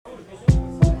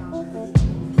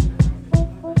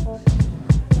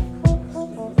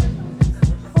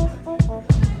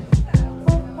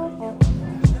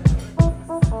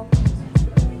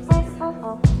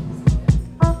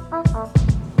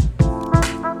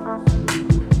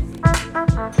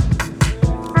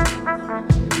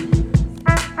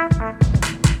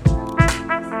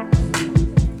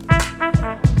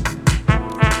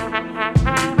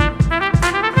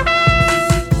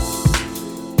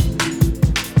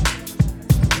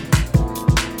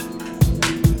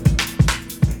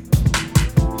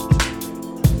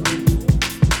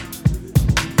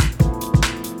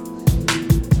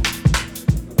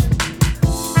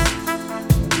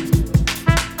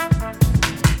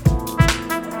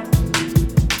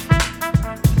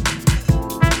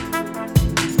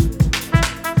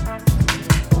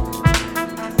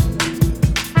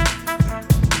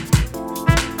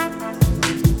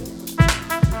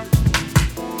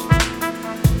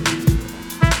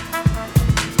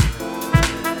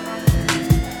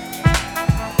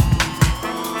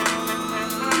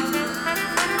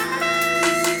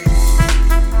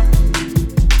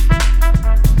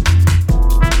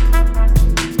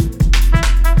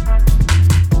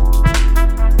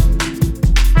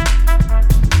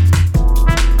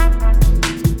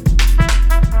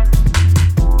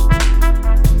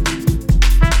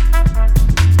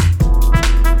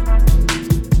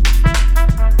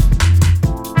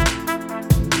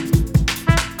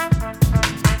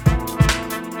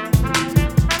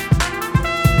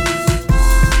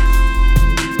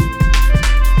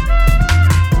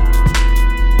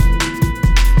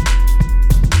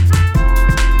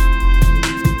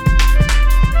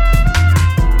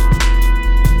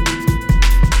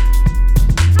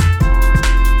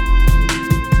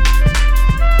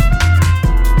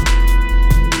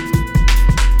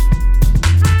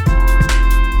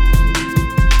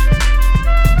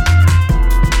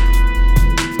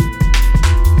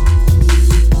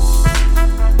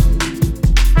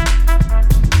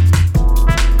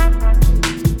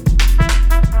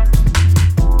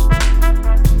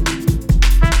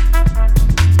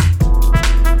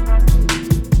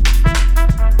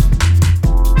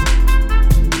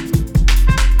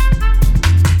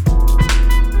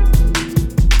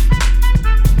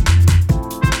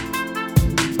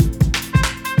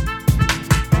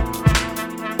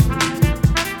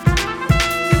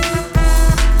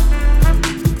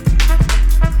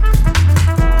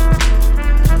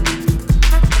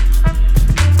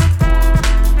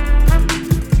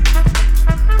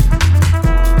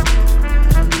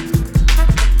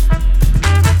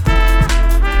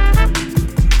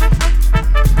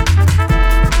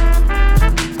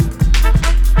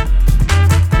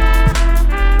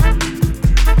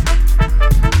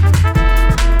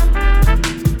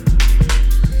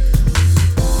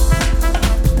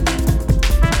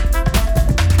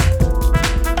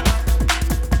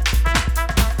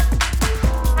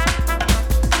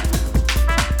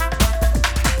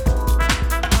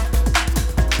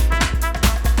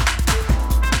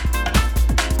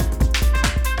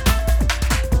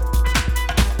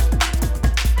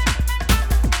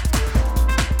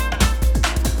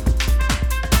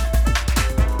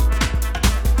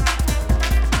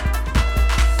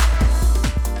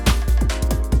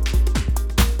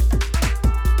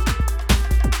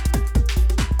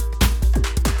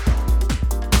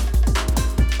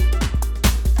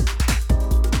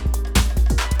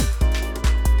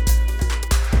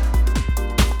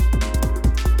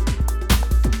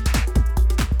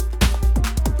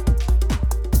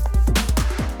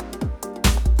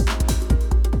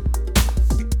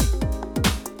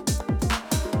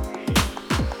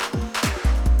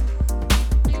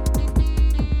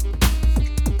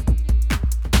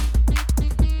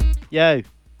Yo.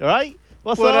 All right?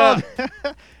 What's What on?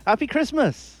 Happy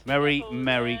Christmas.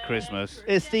 Merry Christmas. So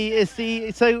this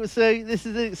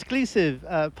is an exclusive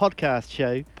podcast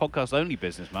show. Podcast only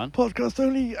business, man. Podcast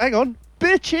only. Hang on.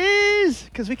 Bitches!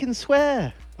 Because we can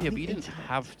swear. Yeah, but you didn't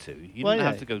have to. You Well, didn't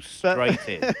have yeah. to go straight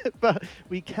in. But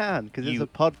we can, because it's You a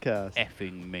podcast.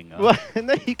 Effing minger. Well, and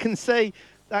then you can say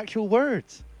actual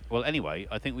words. Well, anyway,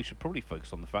 I think we should probably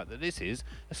focus on the fact that this is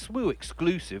a SWU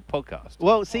exclusive podcast.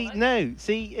 Well, it's not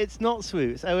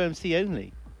SWU, it's OMC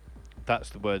only.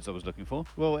 That's the words I was looking for.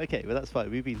 Well, okay, well, that's fine.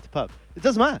 We've been to pub. It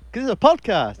doesn't matter, because it's a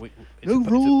podcast. It's No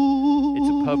rules. It's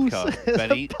a pubcast. It's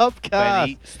Benny, a pubcast.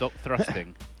 Benny, stop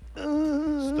thrusting.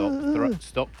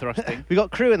 Stop thrusting. We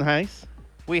got crew in the house.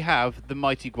 We have the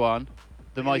mighty Gwarn,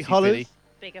 the mighty Hollers. Fiddy,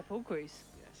 Big up all crews.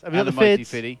 Yes. And we got and the the mighty Fids.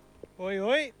 Fiddy. Oi,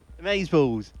 oi. The Maze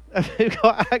Balls. We've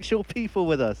got actual people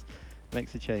with us.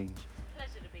 Makes a change.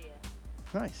 Pleasure to be here.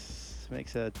 Nice.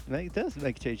 It does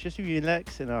make a change. Just you and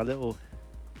Lex in our little,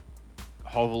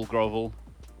 Hovel grovel.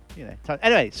 time.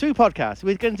 Anyway, SWU podcast.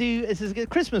 We're going to do, this is a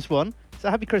Christmas one. So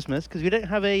happy Christmas, because we don't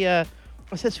have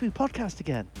I said SWU podcast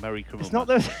again. Merry Christmas. It's not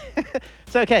those.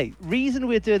 So, okay, reason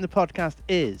we're doing the podcast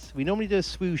is we normally do a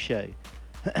SWU show.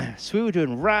 SWU are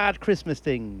doing rad Christmas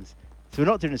things. So we're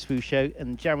not doing a SWU show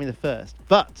on January the 1st.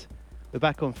 But we're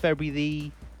back on February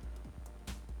the...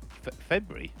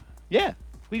 February? Yeah,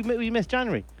 we missed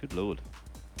January. Good Lord.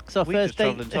 It's our We first just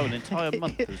day. travelled an entire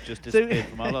month has just disappeared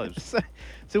from our lives.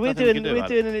 So we're Nothing we doing can do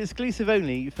about it. an exclusive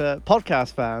only for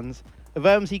podcast fans of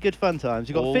OMC Good Fun Times.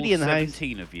 We've got All Fiddy in the house.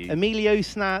 17 of you. Emilio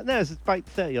Snap. No, it's about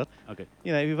 30 odd. Okay.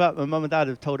 We've got my mum and dad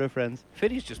have told her friends.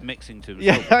 Fiddy's just mixing to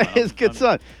Yeah, himself. man. it's good I'm-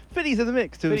 fun. Fiddy's in the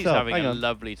mix to Fiddy's himself. having Hang a on.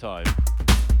 lovely time.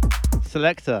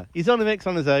 Selector. He's on the mix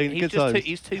on his own. He's Good just times.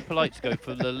 he's too polite to go,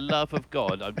 for the love of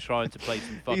God, I'm trying to play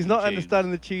some fucking He's not tunes.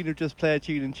 understanding the tune of just play a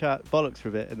tune and chat bollocks for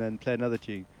a bit and then play another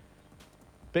tune.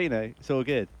 But it's all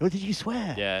good. Oh, did you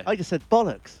swear? Yeah. I just said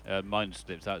bollocks. Mine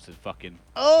slips out, says fucking.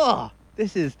 Oh,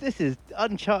 this is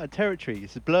uncharted territory.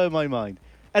 This is blowing my mind.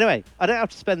 Anyway, I don't have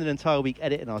to spend an entire week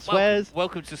editing our swears.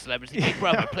 Welcome to Celebrity Big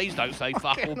Brother. Please don't say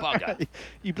fuck or bugger.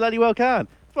 You bloody well can.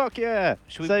 Fuck yeah.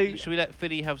 Should we let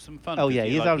Fiddy have some fun? Oh 'Cause yeah,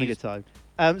 he's having a good time.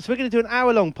 So we're going to do an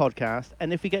hour-long podcast,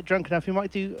 and if we get drunk enough, we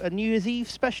might do a New Year's Eve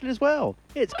special as well.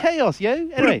 It's chaos, yo.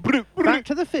 Anyway, back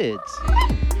to the Fids.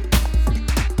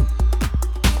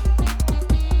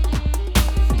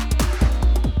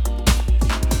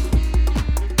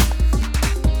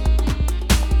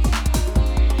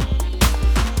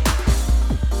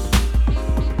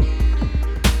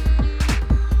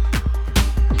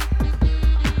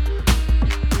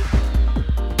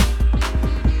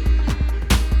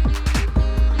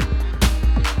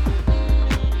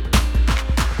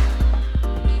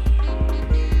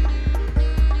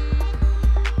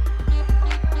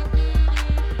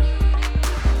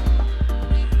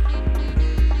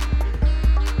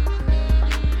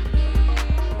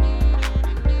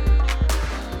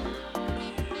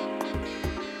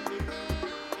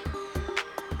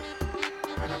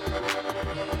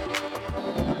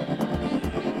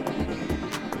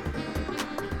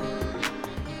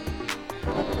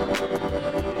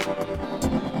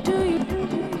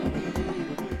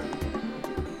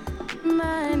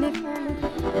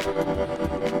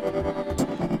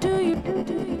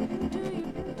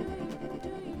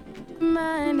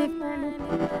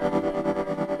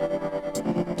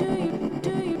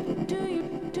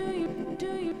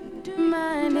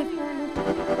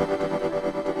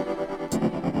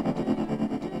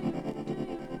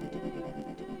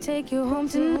 Take you home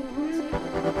tonight.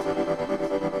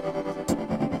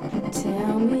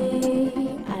 Tell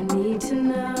me, I need to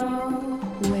know,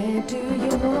 where do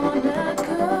you wanna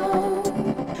go?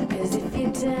 'Cause if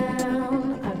you're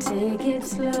down, I'll take it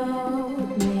slow,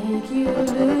 make you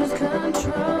lose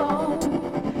control.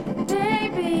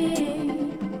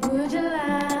 Baby, would you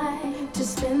like to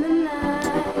spend the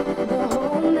night, the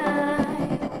whole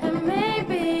night? And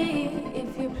maybe,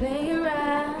 if you play it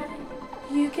right,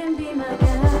 you can be my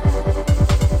guy.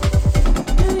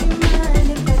 Do you mind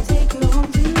if I take you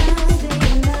home tonight? Stay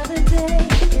another day,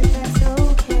 if that's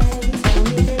okay. Tell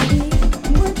me, baby,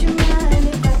 would you mind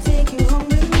if I take you home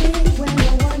with me when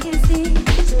no one can see?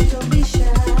 So don't be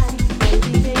shy,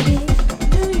 baby, baby.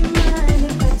 Do you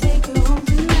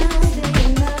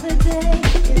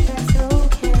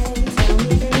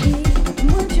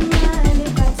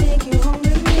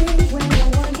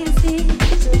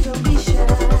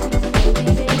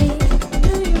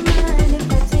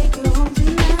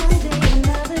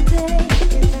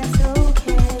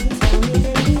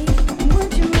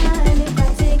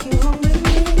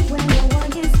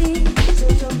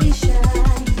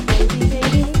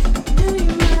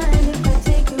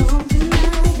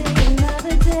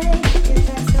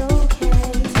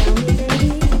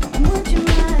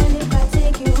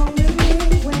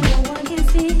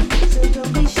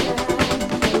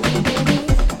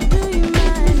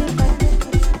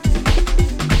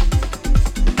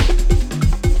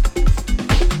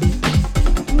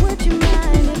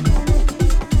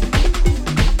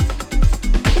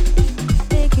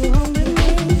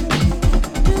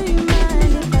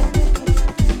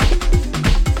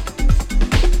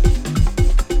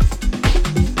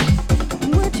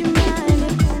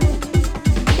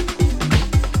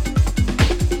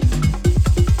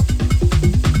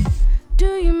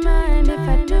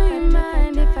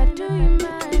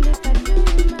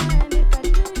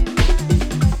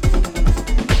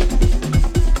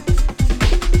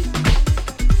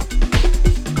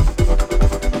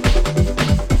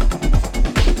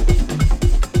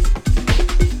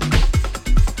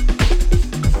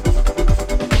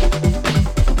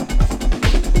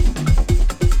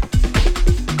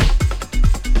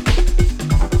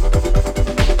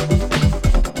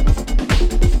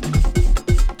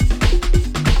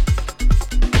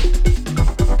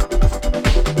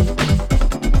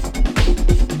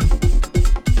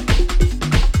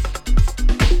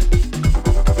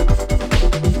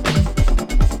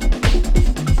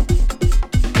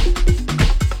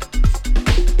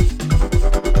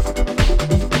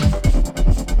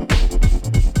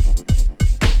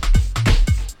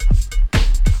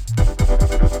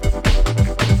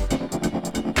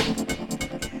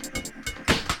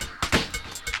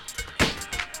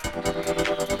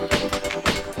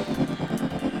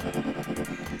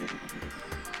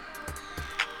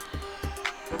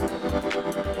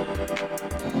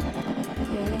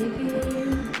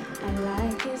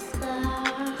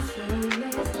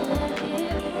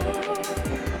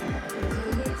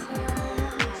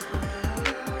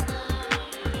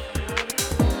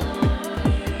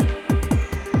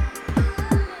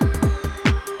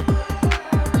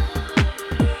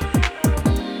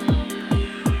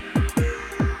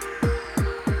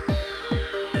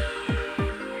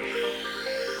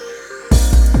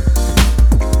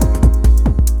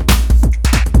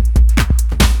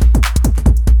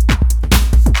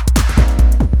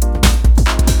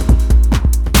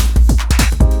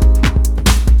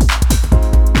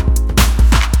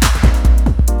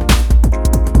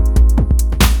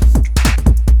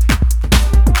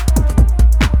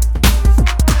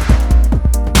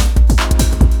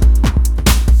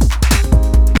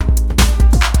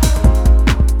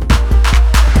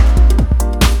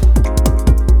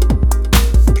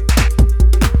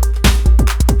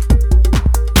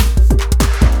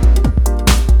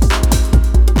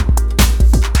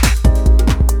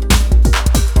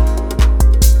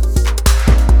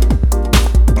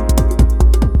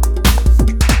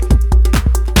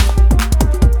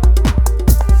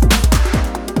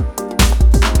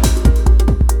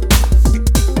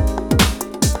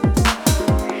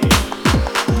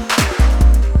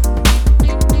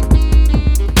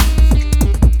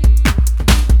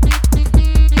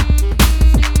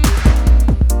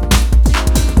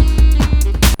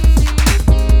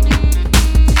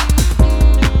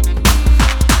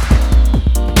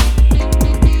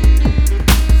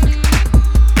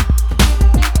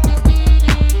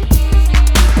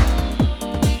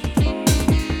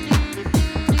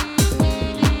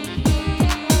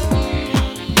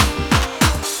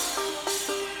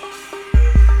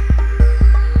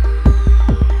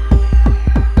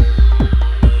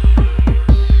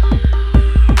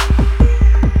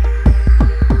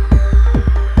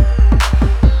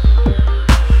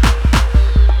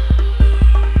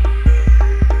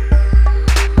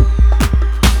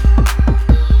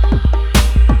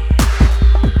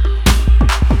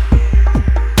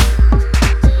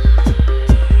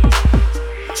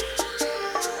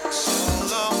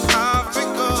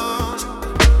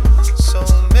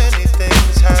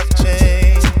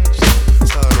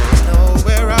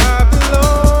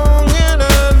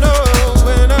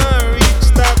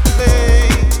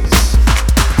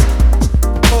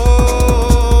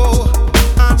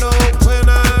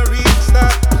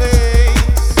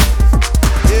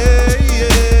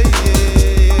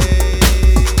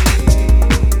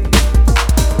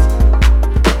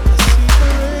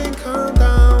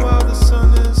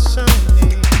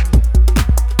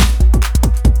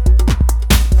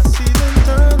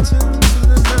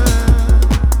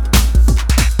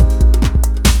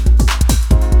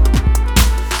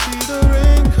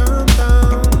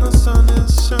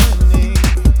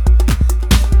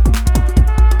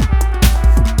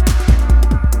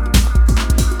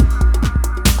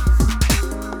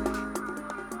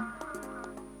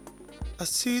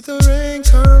See the rain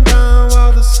come down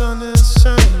while the sun is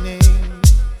shining.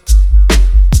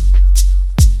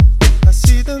 I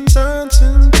see them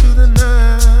dancing to the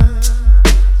night.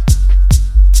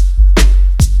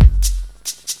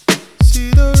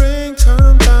 See the rain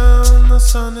come down, the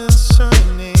sun is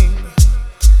shining.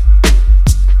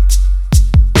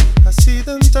 I see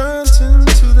them dancing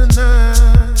to the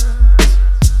night.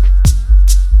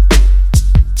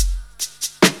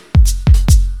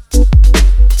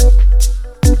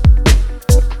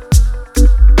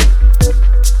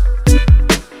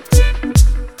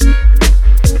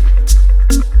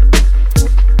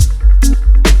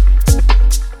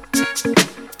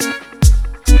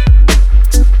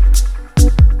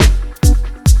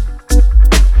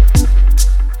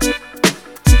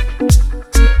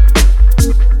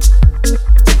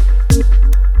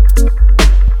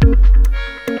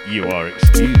 You are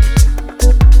excused.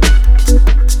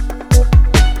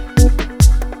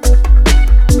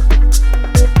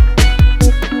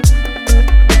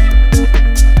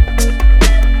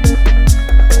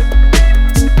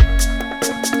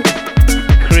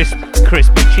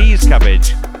 Crispy cheese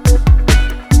cabbage.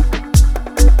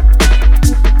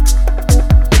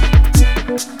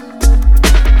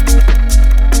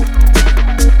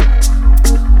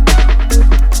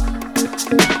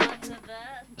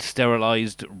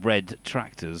 Sterilized red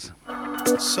tractors.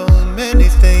 So many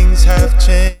things have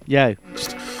changed. Yo.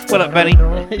 What up, Benny?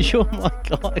 Is your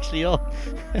mic actually on?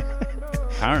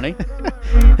 Apparently.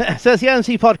 So it's the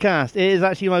OMC Podcast. It is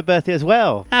actually my birthday as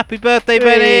well. Happy birthday,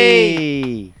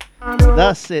 Benny!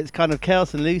 Thus, it's kind of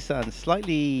chaos and loose and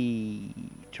slightly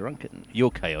drunken. You're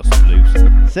chaos and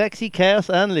loose. Sexy, chaos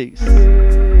and loose.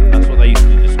 That's what they used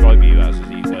to describe you as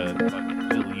you like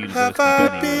little university Have I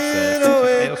Benny. been Was,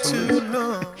 away chaos and too loose.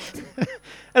 long?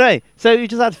 Anyway, so we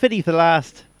just had Fiddy for the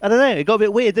last, I don't know, it got a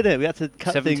bit weird, didn't it? We had to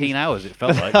cut 17 hours, it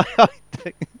felt like. What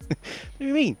do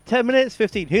you mean? 10 minutes?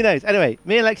 15? Who knows? Anyway,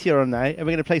 me and Lexi are on now, and we're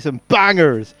going to play some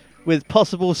bangers with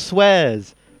possible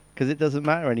swears, because it doesn't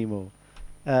matter anymore.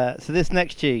 So this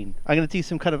next tune, I'm going to do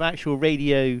some kind of actual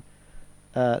radio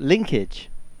linkage.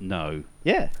 No.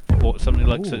 Yeah. What, something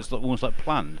like, so Ooh. it's almost like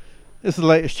planned. This is the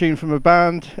latest tune from a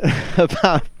band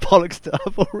about bollock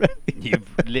stuff already. You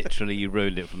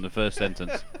ruined it from the first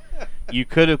sentence. You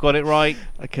could have got it right.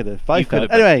 I could have. You could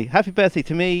have. Anyway, happy birthday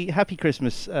to me. Happy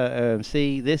Christmas,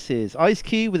 OMC. This is Ice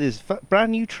Cube with his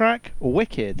brand new track,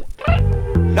 Wicked.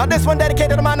 Now this one dedicated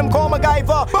to the man them call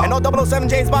MacGyver. And no 007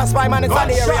 James Bond spy man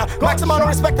inside the area. Maximum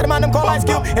respect to the man them call Ice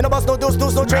Cube. And no bus no deuce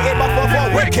no trade 8 but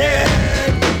 4 wicked.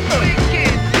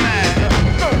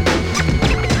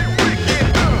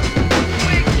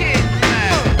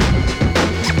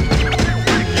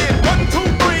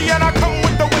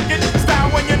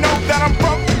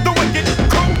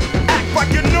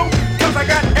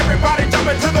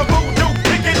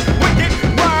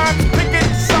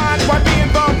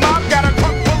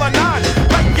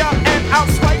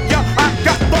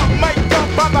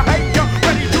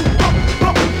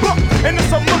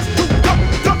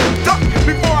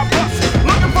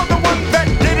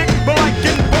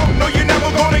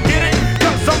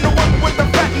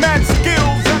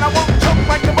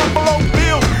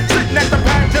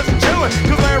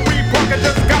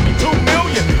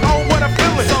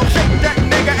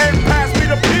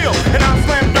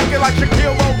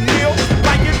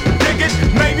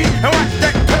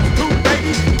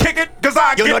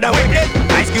 You know the wicked.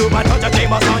 Ice Cube and touch a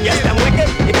famous on. Yes, them wicked.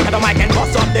 If you got the mic and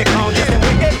bust up the crown. Yes, them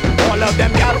wicked. All of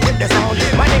them y'all with the sound.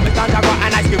 My name is Don Jaguar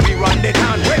and Ice Cube, we run the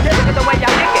town. Wicked. Look at the way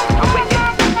y'all lick it. I'm wicked.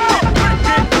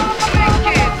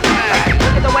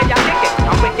 Look at the way y'all lick it.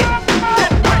 I'm wicked.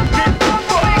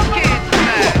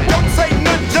 Don't say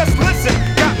nothing, just listen.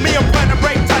 Got me a plan to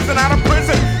break Tyson out of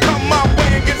prison. Come my way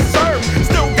and get served.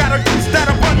 Still got a goose that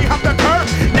a bunny hop the curb.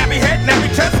 Nappy head, nappy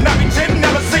chest, nappy chin.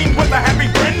 Never seen with a happy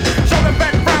grin. Show them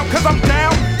back round, cause I'm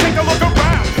down. Take a look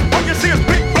around. All you see is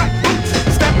big black boots.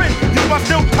 Stepping, use my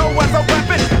steel toe as a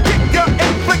weapon. Kick ya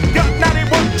and flick ya. Now they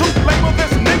want to label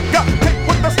this nigga. Take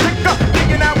with the sticker.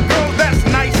 Digging out girls that's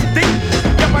nice deep.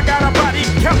 Yep, I got a body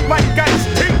kept like ice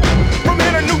tea. From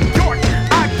here to New York,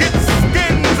 I get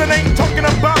skins and ain't talking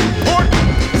about pork.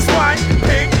 Swine,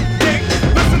 pig, dick.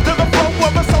 Listen to the flow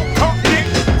of a so-called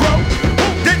Negro. Who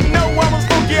didn't know I was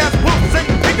funky as wolves and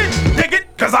picket? Dig it,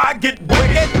 cause I get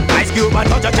wicked. Ice Cube and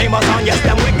touch a famous on. Yes,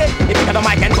 them wicked. If you got the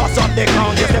mic and bust up the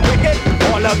ground. Yes, them wicked.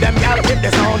 All of them y'all with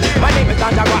the sound. My name is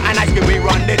Don Jaguar and Ice Cube, we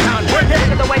run the town. Wicked.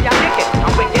 Look at the way y'all lick it.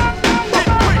 I'm wicked. Look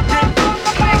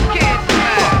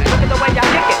at the way y'all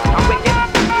lick it. I'm wicked.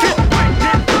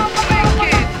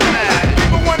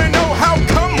 People wanna know how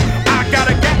come I got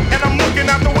a gat and I'm looking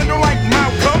out the window like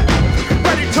Malcolm.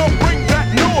 Ready to bring that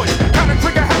noise. Kinda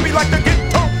trigger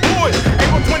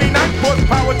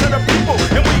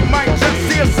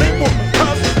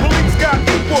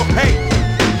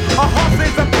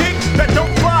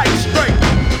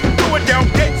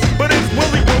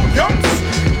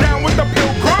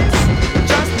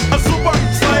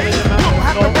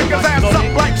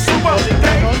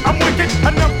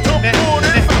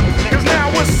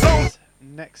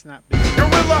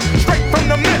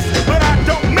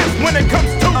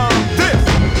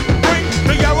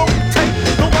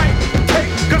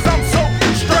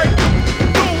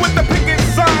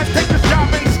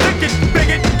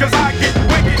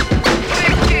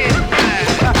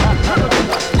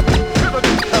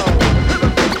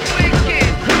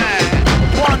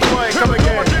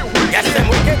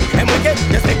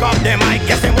with them mic.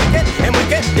 Yes, and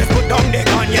wicked, just put down the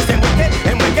gun. Yes, and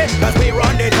wicked, cause we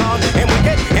run the town. And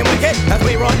wicked, cause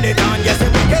we run the town. Yes,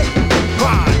 and wicked,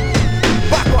 Gwarn.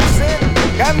 Backwashing,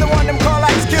 I'm the one them call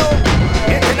Ice Cube.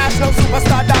 International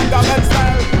superstar, drunken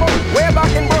style. Way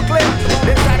back in Brooklyn,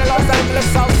 this side of Los Angeles,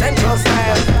 South Central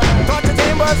style. Torture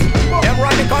chambers, them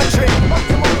run the country.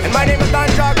 And my name is Don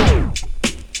Jog.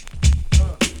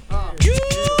 You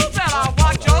better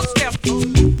watch your step.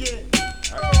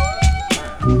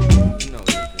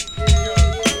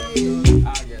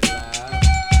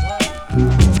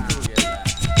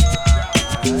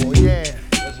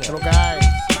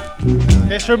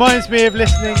 This reminds me of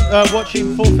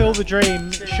watching Fulfill the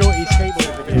Dream, Shorty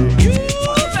skateboard video.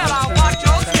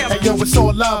 Hey yo, it's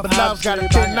all love, but love's got a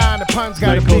thin line, the pun's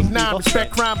got a big nine.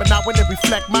 Respect crime, but not when it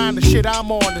reflect mine. The shit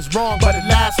I'm on is wrong, but it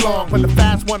lasts long. When the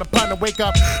fast one upon to wake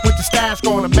up with the stash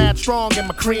going, I'm mad strong and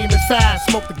my cream is fast.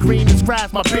 Smoke the greenest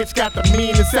grass, my bitch got the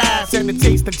meanest ass, and it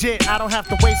tastes legit. I don't have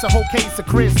to waste a whole case of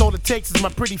Chris. All it takes is my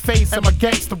pretty face and my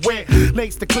gangster wit.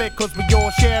 Lace the click, cause we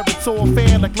all share, it's all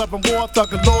fair. Like love and war, thug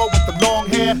galore with the long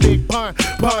hair. Big pun,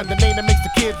 the name that makes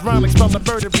the kids run. Like spell the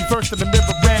murder, reverse to the mirror,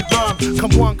 red rum.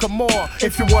 Come one, come more,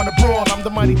 if you wanna brawl. I'm the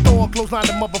mighty Thor, clothesline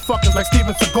the motherfuckers like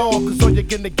Steven Seagal. Cause all you're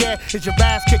gonna get is your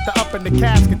ass kicked up in the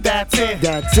casket, that's it.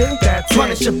 That's it? That's it.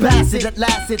 Punish a bastard at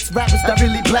last, it's rappers that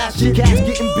really blast shit. Cats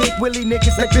getting big willy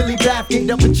niggas like Billy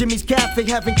Baffin. Up at Jimmy's Cafe,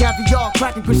 having caviar,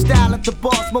 cracking crystal at the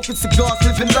bar, smoking cigars,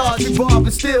 living large. We rob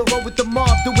and still roll with the mob,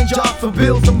 doing jobs for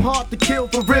bills. I'm hard to kill,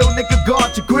 for real, nigga,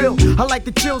 guard your grill. I like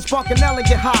the chill, sparking L and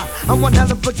get high. I'm one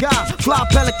hell of a guy, fly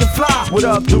pelican fly. What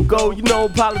up, Duco? You know,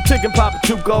 politicking, Papa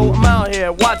Tuco. I'm out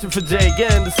here watching for Jay,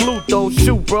 getting the salute though.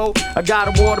 Shoot, bro. I got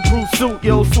a waterproof suit,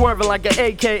 yo, swerving like an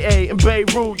AKA in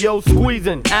Beirut, yo,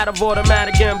 squeezing out of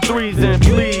automatic M3s. And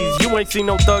please, you ain't seen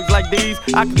no thugs like these.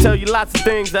 I can tell you lots of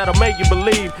things that'll make you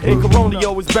believe. In Corona,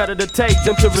 yo, it's better to take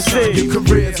than to receive. Your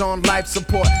career's on life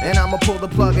support, and I'ma pull the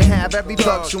plug and have every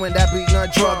thug chewing that beating a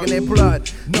drug in their blood.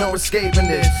 No escaping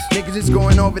this. Niggas is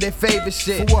going over their favorite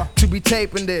shit to be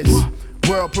taping this.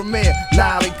 World premiere,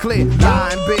 loud and clear, lie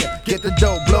and beer. Get the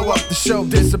dough, blow up the show,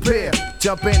 disappear.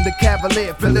 Jump in the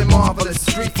Cavalier, feeling marvelous.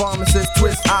 Street pharmacist,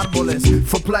 twist oddbalist.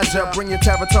 For pleasure, bring your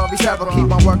territory terror. Keep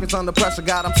my workers under pressure,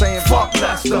 God, I'm saying fuck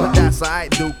Lester. But that's alright,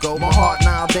 Duco. My heart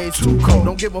nowadays too cold.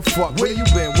 Don't give a fuck where you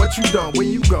been, what you done, where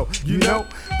you go. You know,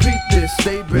 peep this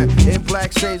statement in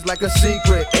black shades like a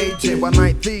secret agent. While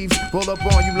night thieves roll up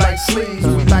on you like sleeves.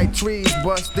 We like trees,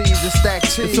 bust thieves and stack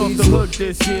cheese. It's off the hook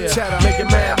this year, making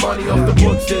mad money off the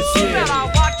books this year.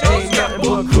 Ain't nothing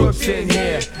but crooks in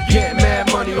here, getting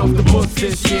mad money off the books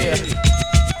this year.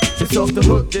 It's off the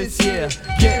hook this year,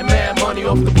 getting mad money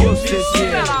off the books this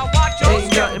year.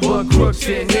 Ain't nothing but crooks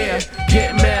in here,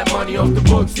 getting mad money off the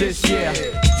books this year.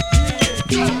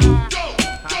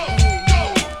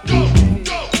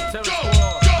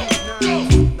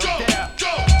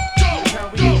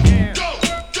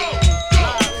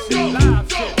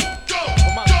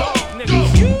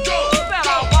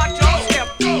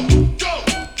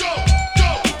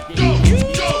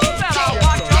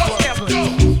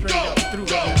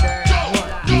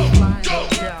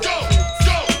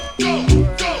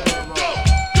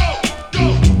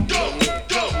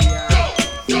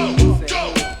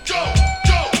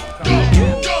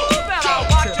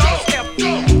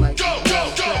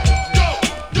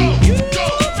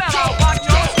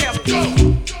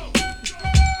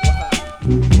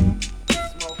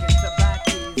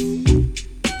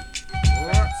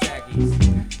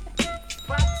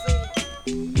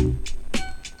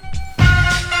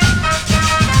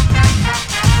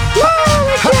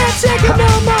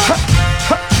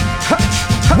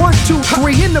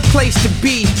 In the place to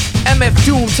be, MF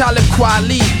Doom, Talib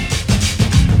Kweli.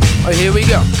 Oh, here we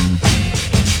go.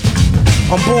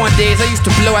 On born days, I used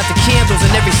to blow out the candles,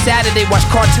 and every Saturday watch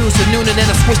cartoons till noon, and then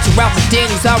I switched to Ralph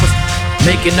McDaniels. I was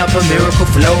making up a miracle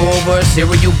flow over a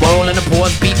cereal bowl and a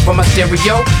pause beat from my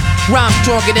stereo. Rhyme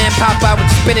stronger than Popeye with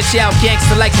the spinach out.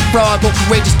 Gangster like a frog, or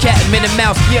courageous cat and Minute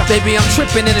Mouse. Yeah, baby, I'm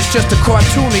tripping and it's just a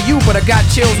cartoon of you, but I got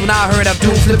chills when I heard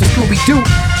Abdul flip the Scooby-Doo.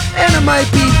 And I might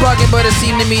be bugging, but it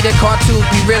seemed to me that cartoons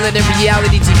be realer than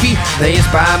reality TV. They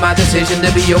inspire my decision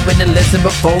to be open and listen,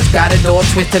 but folks got it all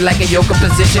twisted like a yoga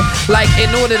position. Like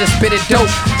in order to spit it dope,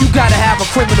 you gotta have a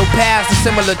criminal past that's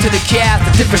similar to the cast,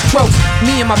 the different strokes.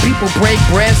 Me and my people break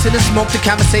bread, sit and smoke the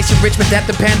conversation rich, but that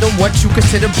depend on what you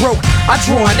consider broke. I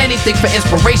draw on anything for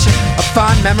inspiration, a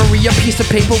fond memory, a piece of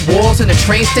paper, walls, and a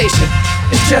train station.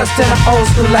 It's just that I'm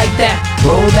old school like that.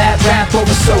 Roll that rap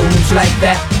over souls like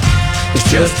that. It's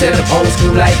just that I'm old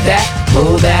school like that.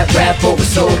 Roll that rap over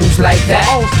souls like that.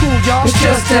 Old school, y'all. It's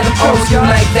just that I'm old school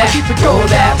like that. Roll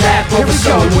that rap over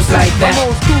souls like that.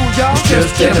 I'm old school,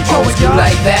 just in the old school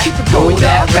like that. Hold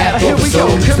that rap over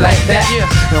souls like that.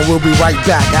 And we'll be right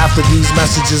back after these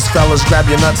messages. Fellas,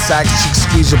 grab your nutsack, cheeks,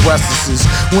 squeeze your breastises.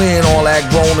 We ain't all that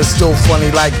grown, it's still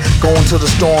funny, like going to the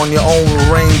store on your own with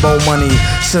rainbow money.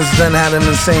 Since then had an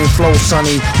insane flow,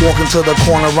 sonny. Walking to the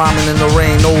corner, rhyming in the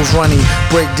rain, nose runny.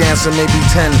 Break dancing, maybe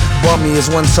 10. Bummy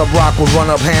is when Sub Rock would run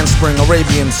up handspring,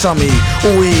 Arabian summy.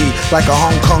 Ooh-ee, like a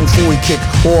Hong Kong Fooey kick.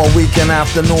 Or a weekend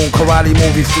afternoon karate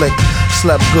movie flick.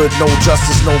 Slept good, no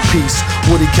justice, no peace.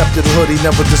 Woody kept it hoodie,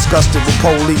 never discussed it with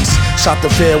police. Shot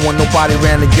the fair when nobody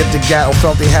ran to get the gat, or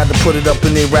felt they had to put it up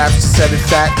in their raps to set it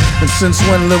fat. And since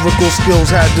when lyrical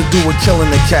skills had to do with killing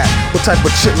the cat? What type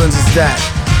of chitlins is that?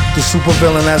 The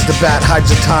supervillain as the bat,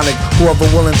 hydrotonic. Whoever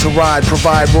willing to ride,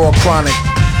 provide raw chronic.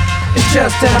 It's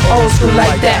just in the old school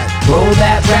like that. Roll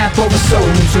that rap over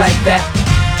souls like that.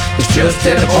 It's just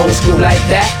in the old school like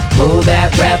that. Roll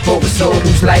that rap over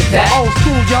souls like that. Old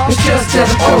school, y'all. It's just in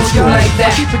the old school like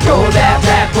that. Roll that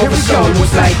rap over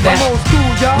souls like that. Old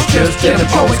school, y'all. It's just in the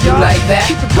old school like that.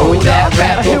 Roll that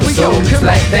rap over souls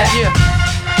like that.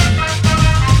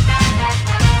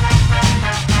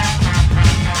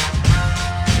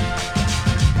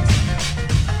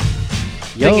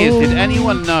 Thing is, did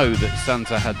anyone know that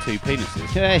Santa had two penises?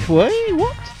 Okay, wait,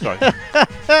 what? Sorry.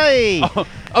 Hey!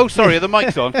 Oh, sorry, are the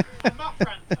mics on?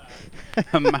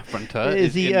 A Maffronter It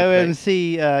is the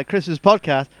OMC Christmas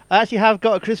podcast. I actually have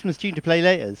got a Christmas tune to play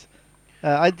later.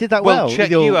 I did that well check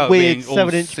with your you out weird being all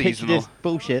 7-inch picture seasonal. disc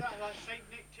bullshit.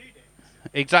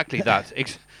 Exactly that.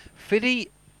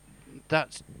 Fiddy,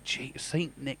 that's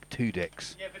Saint Nick Two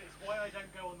Dicks. Yeah, but it's why I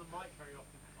don't go on the mic very often.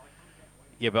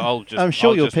 Yeah, but I'll just. I'm sure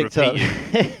I'll you'll just picked up.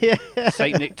 repeat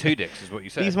Saint Nick Two Dicks is what you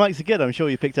said. These mics are good. I'm sure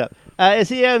you picked up.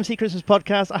 It's the OMC Christmas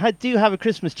podcast. I do have a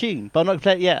Christmas tune, but I'm not going to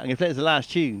play it yet. I'm going to play it as the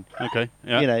last tune. Okay.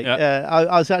 Yeah. You know, yeah.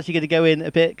 I was actually going to go in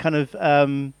a bit kind of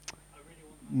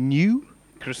new.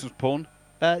 Christmas porn.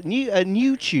 A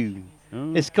new tune.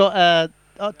 Oh. It's got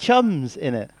chums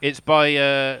in it. It's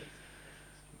by.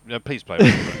 Please play.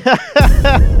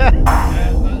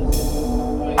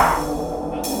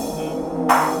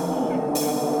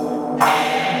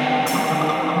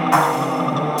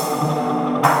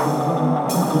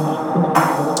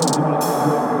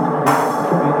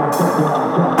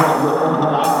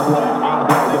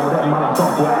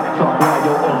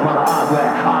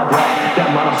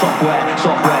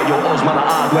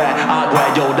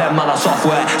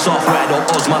 Software, yo,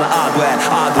 us man a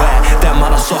hardware, them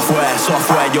man a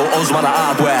software, yo, us man a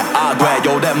hardware,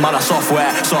 yo, them man a software,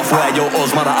 yo,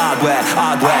 us man a hardware,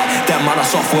 them man a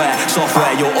software,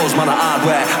 yo, us man a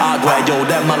hardware, yo,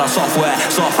 them man a software,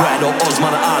 yo, us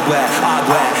man a hardware,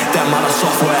 them man a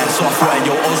software,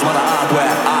 yo, us man a hardware,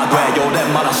 yo, them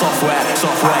man a software,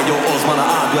 yo, us man a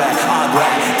hardware,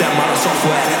 them man a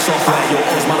software, yo,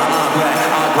 us man a hardware,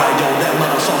 yo, them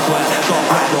man a software,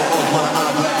 yo, us man a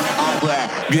hardware.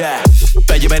 Yeah,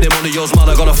 bet you made it money, yours man,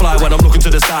 I gotta fly when I'm looking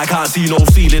to the sky. Can't see no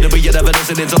ceiling, but you're never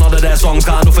listening to none of their songs.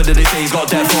 Can't nothing that they say's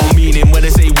got depth or meaning. When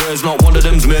they say words, not one of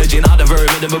them's merging. At the very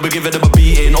minimum, we're giving them a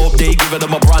beating. Update, giving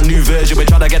them a brand new version.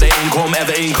 We're trying to get the income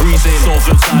ever increasing. So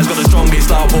flip side's got the strongest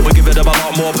output. We're giving them a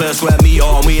lot more per square meter.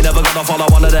 And we ain't never gonna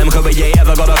follow one of them, cause we ain't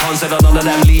ever gonna consider none of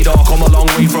them leader. Come a long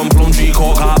way from Plumtree,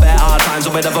 Cork, Harbour, hard times,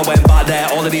 so we never went bad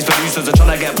there. All of these producers are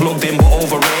trying to get plugged in, but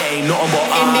over it ain't nothing but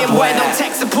Indian boy, no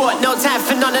tech support, no time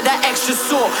for none of that extra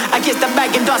sort. I guess the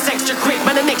bag and dust extra quick,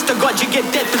 man, and next to God you get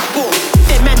dead for sport.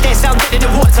 Dead man, they sound dead in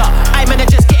the water. I man, are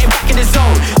just getting back in the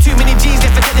zone. Too many G's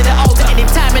left for dead in the altar. Any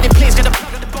time, any place, gonna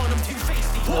plug on the bone, I'm too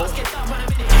feisty. Wars get done in a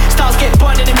minute, stars get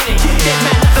burned in a minute. Dead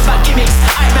man, nothing but gimmicks.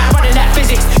 I man, running that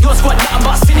physics. Your squad, nothing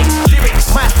but cynics. Lyrics,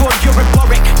 my fraud, you're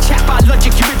rhetoric. Chat by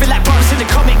logic, you moving like brothers in the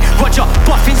comic. Roger,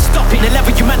 buffing, stopping, the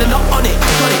level you man are not on it.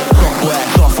 Got it.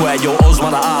 Software, yo, us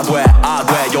man a hardware,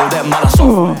 yo, them man a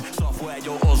software.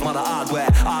 Yo, us man a hardware,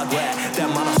 them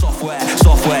man a software,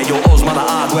 yo, us man a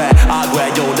hardware,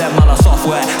 yo, them man a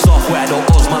software, yo,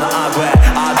 us man a hardware,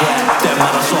 them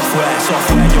man a software,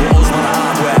 yo, us man a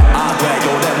hardware,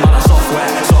 yo, them man a software,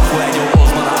 yo,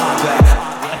 us man a hardware.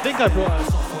 I think I brought a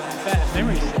better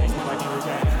memory stick when you were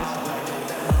going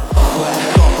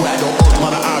Software, yo, us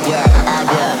man a hardware,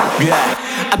 yeah.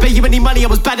 I bet you any money, I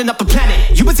was badding up the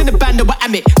planet. You was in the band that were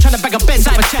Amit, trying to bag a Benz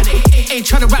out of Janet. Ain't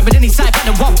trying to rap with any side band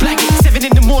and one blanket. 7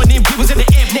 in the morning, we was in the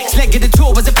air. Next leg of the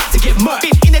tour was about to get murked.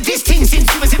 Been in a this thing since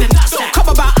we was in the nuts. Don't come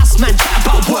about us, man, chat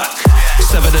about work.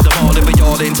 7 in the morning, but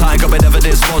y'all in time. Got me never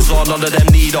this sponsor, none of them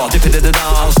need her. Dipping in the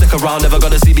down, I'll stick around. Never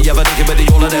gonna see me ever thinking with the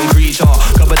all of them creature.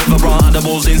 Got me different brown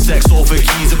animals, insects, all for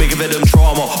keys. And we giving them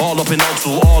trauma. All up in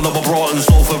Oxford, all up abroad and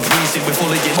so for precinct. We're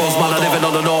full of your boss, man. I living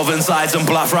on the northern sides and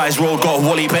Blackfriars Road. Got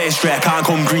Wally Pace track. Can't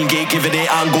come Green Gate, giving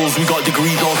it angles. We got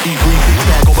degrees, don't see Greek.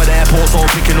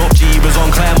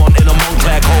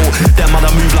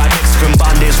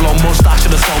 your mustache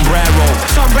and a sombrero.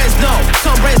 Some brains no,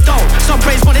 some brains don't. Some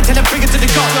brains want it till they bring it to the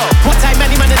go. One time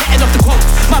many man are letting off the quote.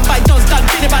 Man by done,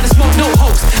 feeling by the smoke, no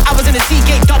host. I was in the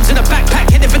Seagate dubs in a backpack,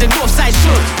 heading for the north side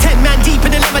should. 10 man deep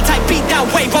in the lemon type beat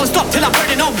down wave, won't stop till I'm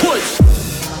burning on woods.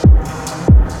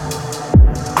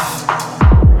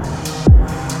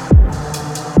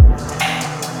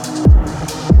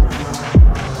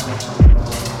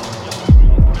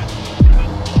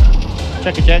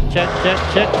 Check.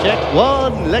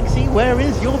 One, Lexi, where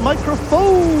is your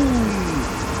microphone?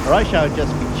 Or I shall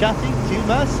just be chatting to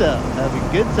myself, having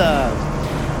a good time.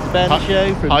 It's Ben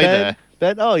show from Hi Ben. there.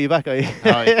 Ben, oh, you're back, are you?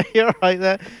 Hi. You're right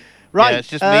there. Right. Yeah, it's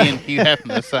just me and Hugh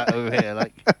Hefner sat over here,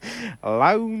 like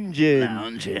lounging.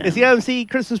 It's the OMC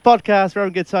XMAS Podcast. We're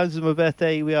having good times. It's my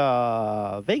birthday. We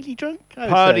are vaguely drunk.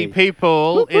 Party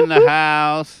people in the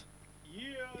house.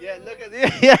 Yeah, look at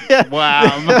this. Yeah.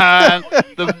 Wow, man.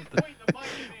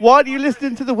 Why are you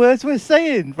listening to the words we're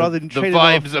saying rather than the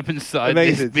vibes up inside?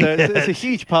 Amazing. This So it's a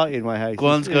huge party in my house.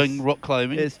 Gwarn's going rock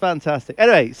climbing. It's fantastic.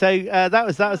 Anyway, so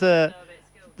that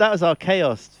was our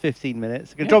chaos 15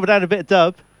 minutes. We're going to drop it down a bit of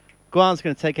dub. Gwarn's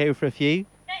going to take over for a few,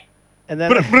 and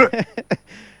then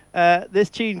this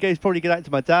tune goes probably good out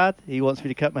to my dad. He wants me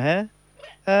to cut my hair.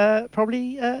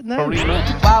 Probably no. Probably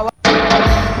not.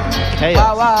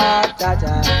 Chaos.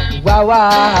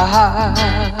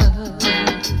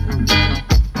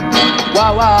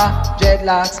 Wawa,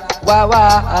 dreadlocks, wawa,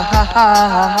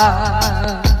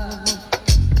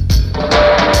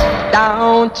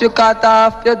 don't you cut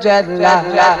off your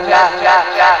dreadlocks.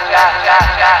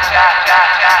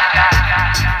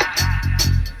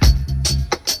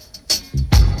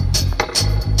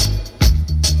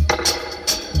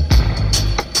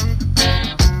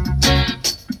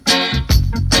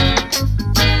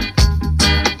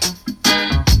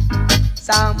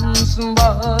 Samson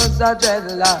was a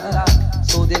dreadlock,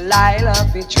 so Delilah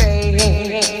betrayed.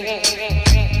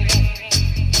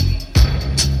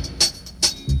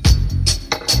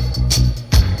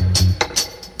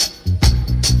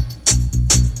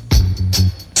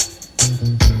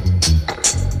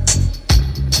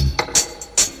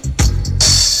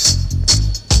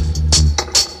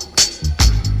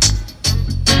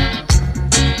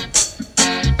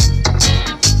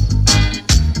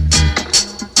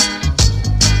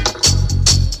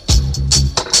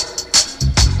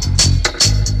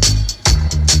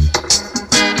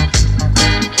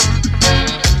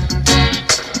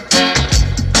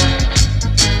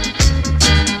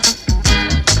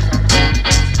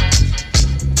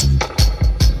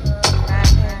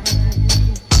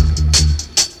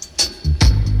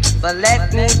 But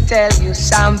let me tell you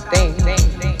something.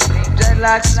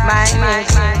 Dreadlocks mine is.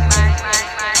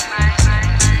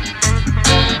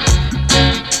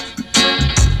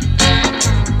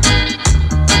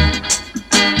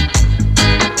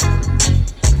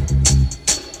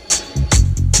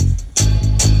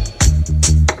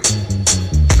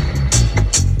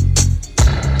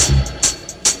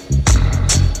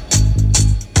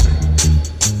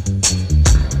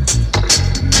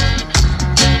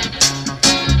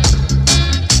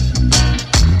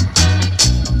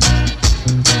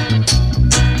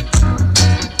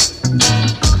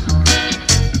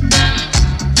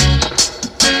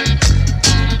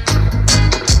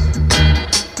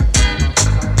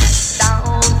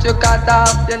 You cut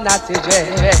off the natty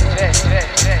dread.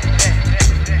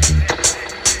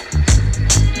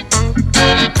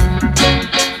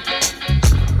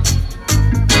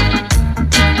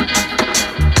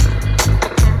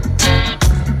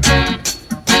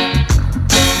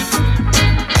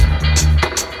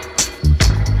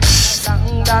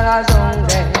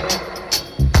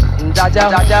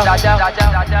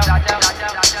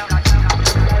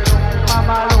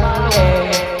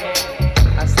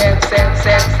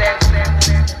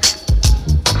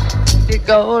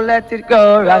 Let it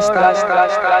go, Rasta, Rasta,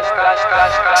 Rasta, Rasta, Rasta,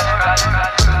 Rasta, Rasta.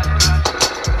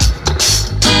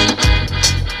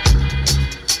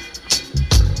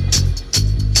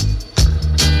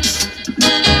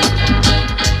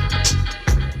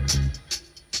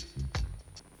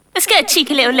 Let's get a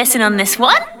cheeky little lesson on this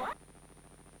one.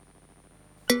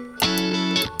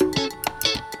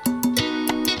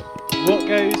 What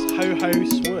goes ho-ho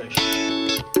swoosh?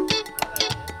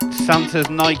 Santa's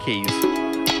Nikes.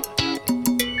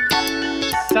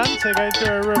 Santa going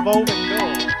through a revolving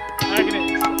door. I reckon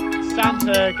it's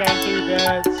Santa going through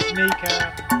the sneaker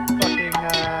fucking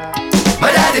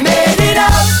My daddy made it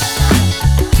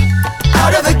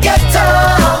out of the ghetto.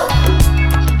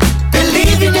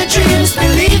 Believe in your dreams,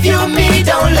 believe you and me,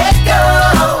 don't let go.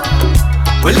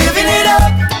 We're living it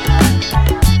up,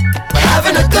 we're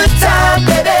having a good time,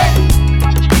 baby.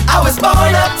 I was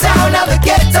born uptown, now the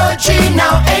ghetto dream.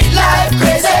 Now ain't life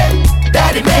crazy?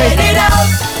 Daddy made it out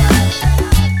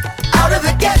of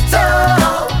the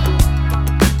ghetto.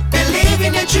 Believe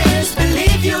in your dreams,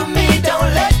 believe you me,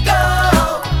 don't let go.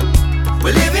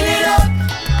 We're living it up,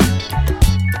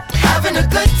 having a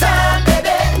good time,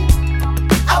 baby.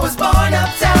 I was born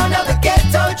uptown of the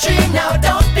ghetto dream. Now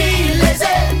don't be lazy.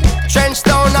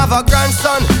 Trenchtown have a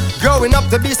grandson, growing up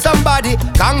to be somebody.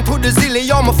 Gang to the zilly,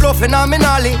 you're my flow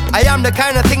phenomenally. I am the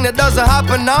kind of thing that doesn't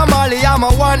happen normally. I'm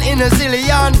a one in a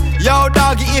zillion. Yo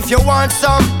doggy, if you want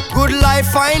some good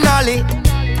life finally,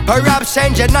 perhaps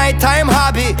change your nighttime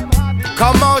hobby.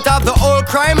 Come out of the old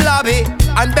crime lobby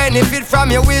and benefit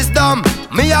from your wisdom.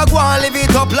 Me a go and live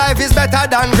it up, life is better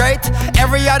than great.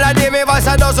 Every other day me voice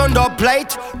a dozen dub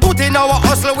plate. Put in our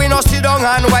hustle, we no sit down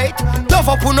and wait. Tough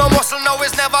up on no muscle, now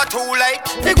it's never too late.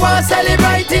 They go and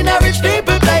celebrate in a rich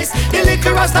people place. The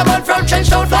liquor rasta man from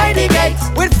Trenchtown fly the gates.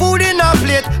 With food in a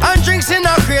plate and drinks in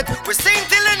a crate, we sing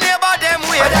till the neighbor them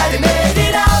wait. My daddy made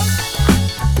it out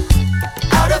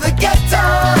of the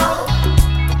ghetto.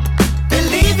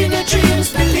 Believe in your dreams,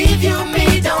 believe you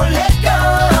me, don't let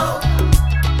go.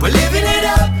 We're living it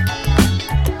up,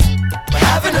 we're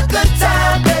having a good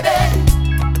time, baby.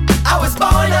 I was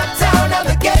born uptown of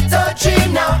the ghetto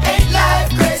dream. Now ain't life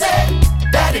crazy?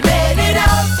 Daddy made it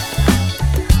out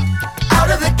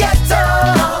of the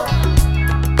ghetto.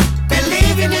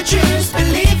 Believe in your dreams,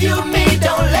 believe you me,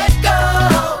 don't let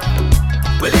go.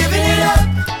 We're living it up,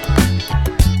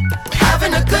 we're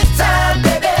having a good time,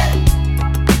 baby.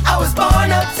 I was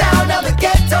born uptown of the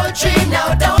ghetto dream.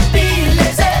 Now don't be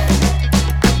lazy.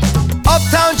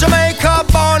 Uptown Jamaica,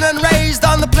 born and raised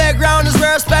on the playground is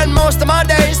where I spend most of my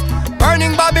days.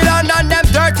 Burning Babylon and them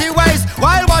dirty ways,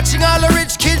 while watching all the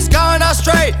rich kids gone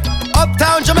astray.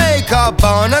 Uptown Jamaica,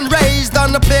 born and raised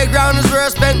on the playground is where I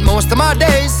spent most of my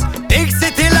days. Big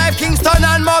city life, Kingston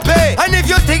and Mopey. And if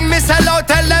you think me sell out,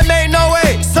 tell them ain't no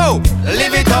way. So,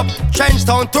 live it up,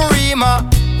 Trenchtown to Rima,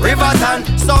 Riverton,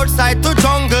 Southside to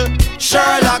Jungle,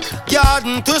 Sherlock,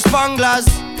 Garden to Spanglers,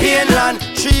 Painland,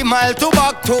 3 Mile to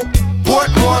Backto,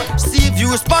 Portmore,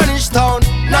 Seaview, Spanish Town,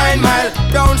 9 Mile,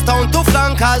 Brownstown to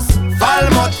Flankers,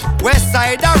 Falmouth,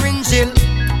 Westside, Orange Hill.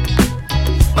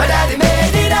 My daddy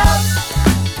made it out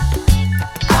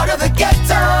of the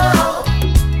ghetto.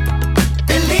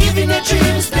 Believe in your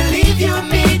dreams, believe you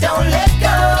me, don't let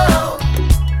go.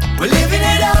 We're living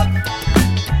it up,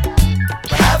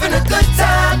 we're having a good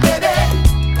time, baby.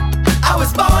 I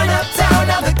was born uptown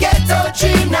of the ghetto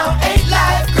dream. Now ain't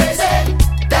life crazy?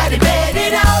 Daddy made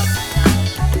it out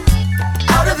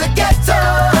of the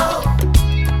ghetto.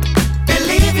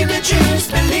 Believe in your dreams,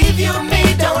 believe you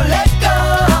me, don't let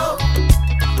go.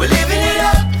 We're living it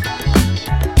up,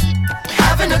 we're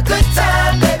having a good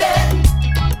time, baby.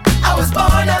 I was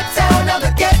born uptown of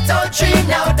the ghetto dream.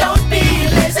 Now don't be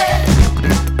lazy.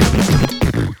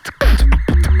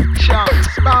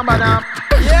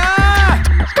 Yeah!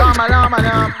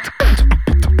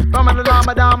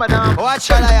 What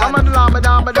shall I have?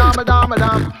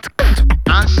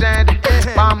 I said,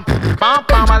 bam, bam, bam,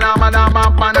 bam, bam, bam,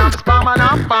 bam, bam, bam,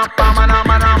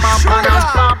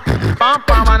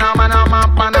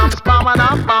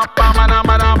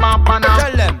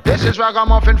 this is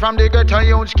ragamuffin from the ghetto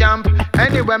youth camp.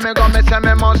 Anywhere me go, me say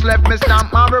me must left me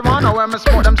stamp. Marijuana where me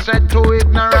smoke them said too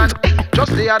ignorant.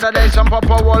 Just the other day some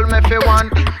papa hold me fi one.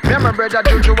 Me and my brother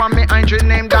Juju and me Andrew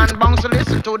named Dan. Bounce to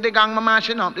listen to the gang, me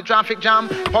mashing up the traffic jam.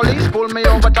 Police pull me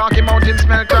over, talking about him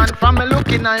smell cran. From me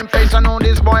looking at him face, I know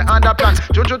this boy under plan.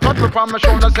 Juju touch me from my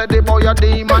shoulder, said the boy a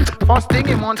demon. First thing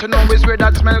he want to know is where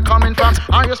that smell coming from.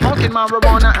 Are you smoking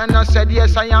marijuana? And I said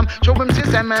yes I am. Show him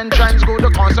system and trends, go to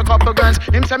cost a couple grants.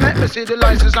 Him say make me see the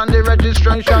license and the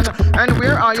registration. And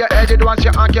where are you headed? What's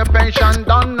your occupation?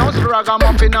 Don't know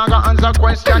ragamuffin, I got answer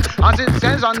question. As it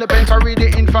says on the paper, read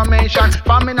the information.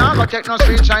 For me now go take no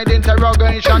street side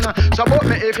interrogation. So book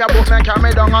me if you book me,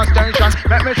 carry down on station.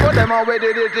 Make me show them how we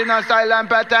did it in a style and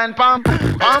pattern. Pam,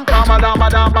 pam, pam, pam, pam,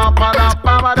 pam, pam, pam, pam,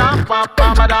 pam, pam,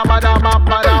 pam, pam, pam,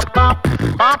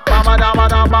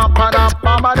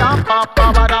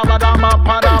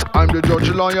 I'm the judge,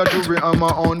 lawyer, jury, and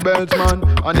my own beltsman.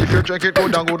 And if you check it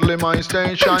good and goodly my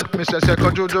station, me say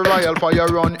second to the Royal Fire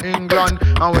run England.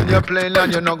 And when you play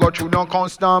land, you no go through no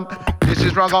custom. This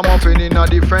is ragamuffin in a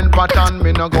different pattern.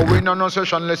 Me no go in on no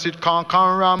session unless it can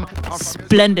ram.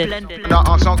 Splendid. Now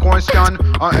ask some question.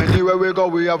 And anywhere we go,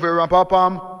 we have a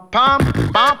rap-a-pam. Pam,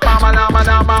 pam, pam, pam, pam, pam,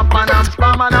 pam, pam, pam, pam,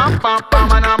 pam, pam,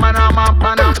 pam, pam, pam, pam,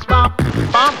 pam,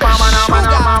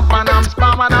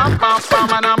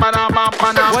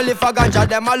 Well, if a ganja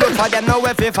them a look for them, now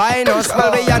if you find us.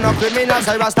 Well, we are no criminals,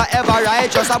 I rasta ever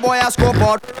righteous. A boy a scope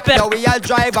out, now we all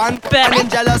drive and him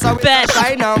jealous of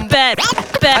shine and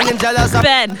and him jealous of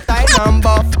shine and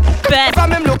buff.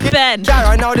 From him looking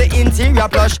Jara, now the interior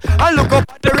plush. And look up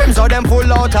at the rims, so them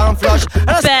full out and flush. And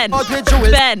I spend out with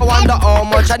jewels, I wonder how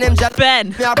much. And him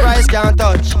jealous, me a price can't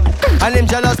touch. And him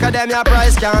jealous, cause them a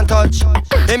price can't touch.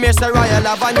 Him Mr. Royal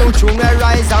have a new tune, we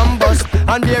rise and bust.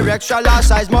 And be extra large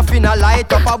size muffin a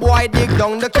light up. A boy dig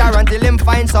down the car until him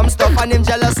find some stuff. And him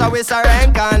jealous how it's a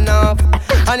rank enough.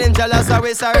 And him jealous how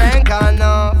it's a rank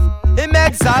enough. Him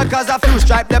exalt cause a few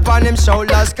stripes up on him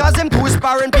shoulders. Cause him too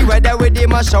sparring be where they with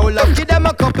him a show love. Give them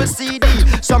a couple CD,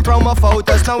 some promo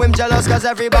photos. Now him jealous cause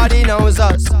everybody knows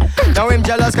us. Now him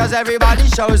jealous cause everybody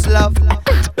shows love.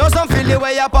 Now some feel the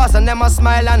way you pass and them a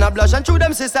smile and a blush. And through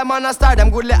them system and a star them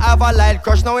goodly have a light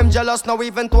crush. Now him jealous now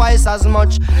even twice as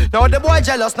much. Now the boy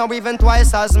jealous now even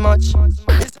twice as much.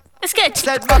 Let's get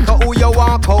said back who you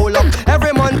want call up.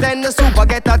 Every month then the super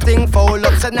get a thing fold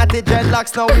up. Said natty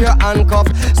dreadlocks now we're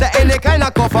handcuffed. Say any kind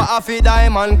of cuff a fi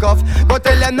diamond cuff. Go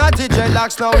tell them natty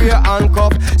dreadlocks now we're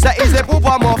handcuffed. Say is a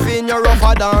pooper muffin you're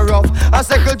rougher than rough. And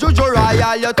second juju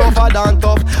royal you're tougher than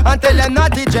tough. And tell them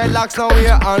natty dreadlocks now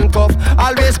we're handcuffed.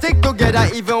 Always stick together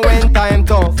even when time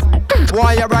tough.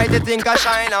 Why you bright you think I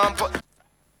shine and put.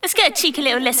 Let's get a cheeky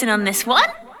little lesson on this one.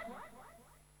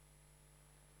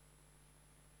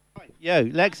 Yo,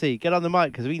 Lexi, get on the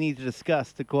mic because we need to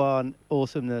discuss the Gwarn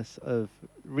awesomeness of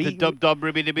the dub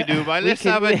ribby dibby doo. Let's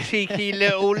have a cheeky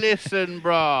little listen,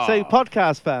 brah. So,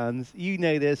 podcast fans, you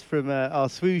know this from our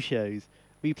swoo shows.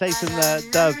 We played some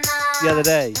dub the other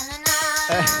day.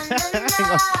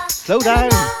 Hang on. Slow down.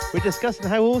 We're discussing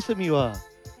how awesome you are.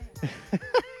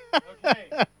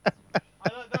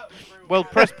 Well,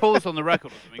 press pause on the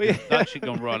record or something. That shit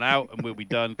gonna run out and we'll be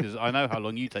done because I know how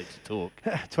long you take to talk.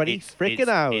 20 freaking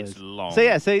hours. It's long. So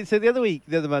yeah, so the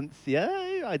other month,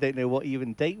 I don't know what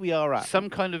even date we are at. Some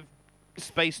kind of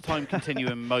space-time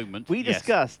continuum moment. We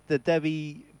discussed the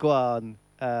Debbie Gwarn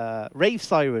rave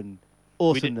siren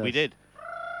awesomeness. We did.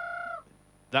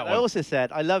 That one. I also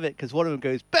said I love it because one of them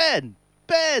goes Ben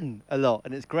a lot,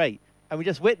 and it's great. And we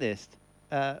just witnessed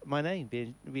my name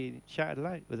being shouted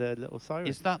out with a little siren.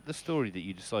 Is that the story that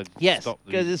you decided to stop? Yes,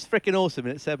 because it's freaking awesome,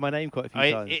 and it said my name quite a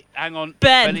few times. Hang on,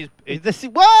 Ben.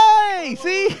 Why?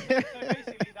 See? So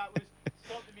basically, that was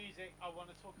stop the music. I want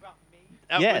to talk about me.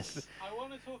 Yes. I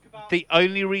want to talk about. The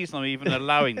only reason I'm even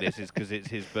allowing this is because it's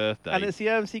his birthday. And it's the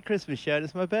OMC Christmas show, and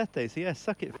it's my birthday. So yeah,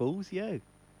 suck it, fools. Yo.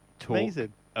 Talk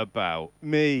amazing. About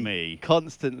me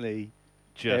constantly.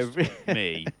 Just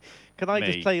me. Can I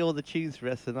just play all the tunes for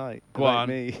the rest of the night? Gwarn,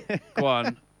 me.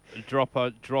 Gwarn, drop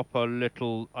a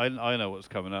little. I know what's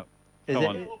coming up. Come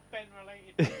on.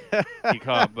 You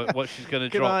can't. But what she's going to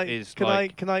drop is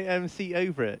Can I MC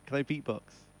over it? Can I beatbox?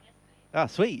 Ah,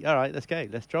 sweet. All right, let's go.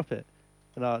 Let's drop it.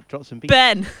 And I'll drop some beats.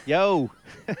 Ben. Yo.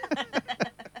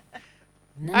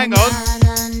 Hang on.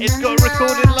 It's got a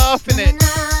recorded laugh in it.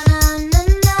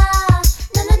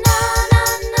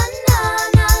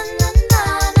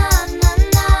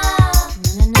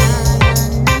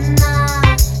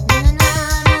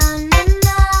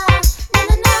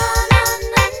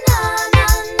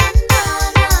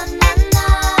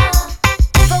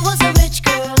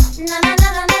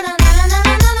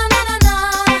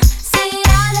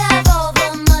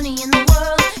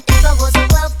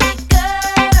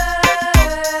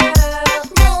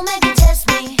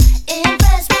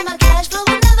 Impress me.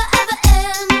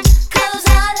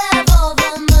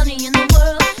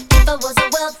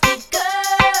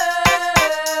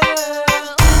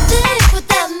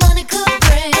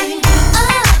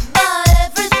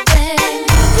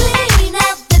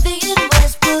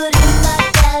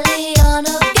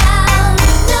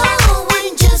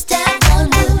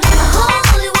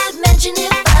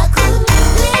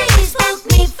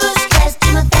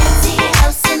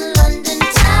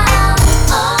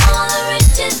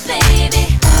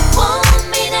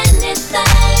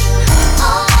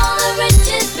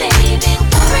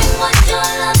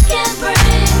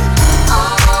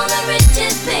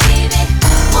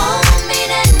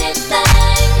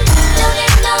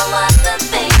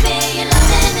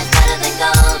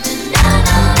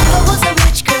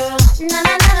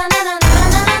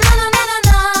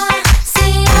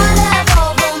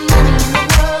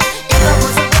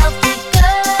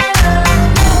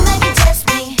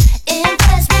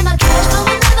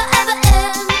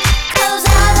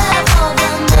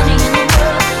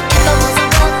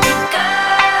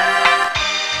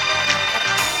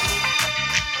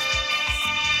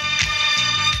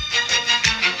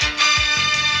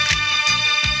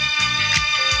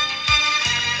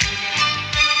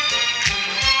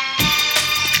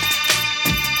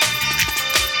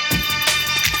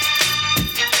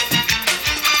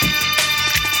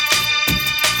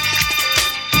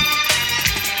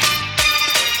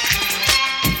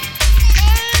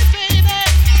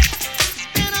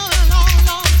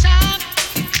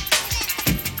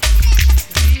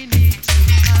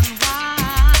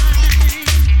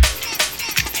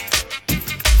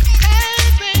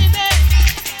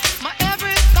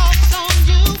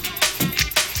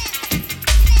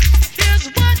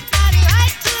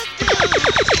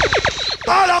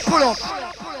 pull up.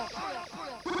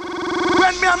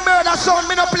 When me a murder sound,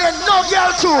 me no play no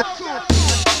girl too.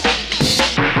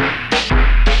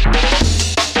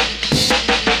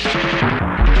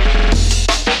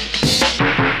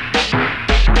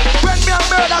 When me a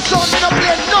murder sound, me no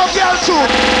play no girl too.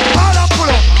 All up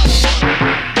pull up.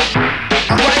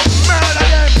 I'm going to murder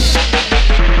them.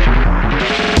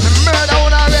 Me murder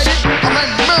one already. I'm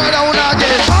going to murder one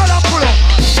again. All up pull up.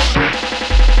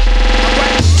 I'm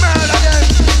going to murder them.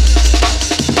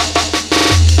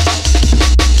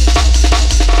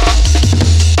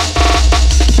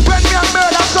 When me a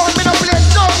murder sound, me no play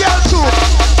no girl too.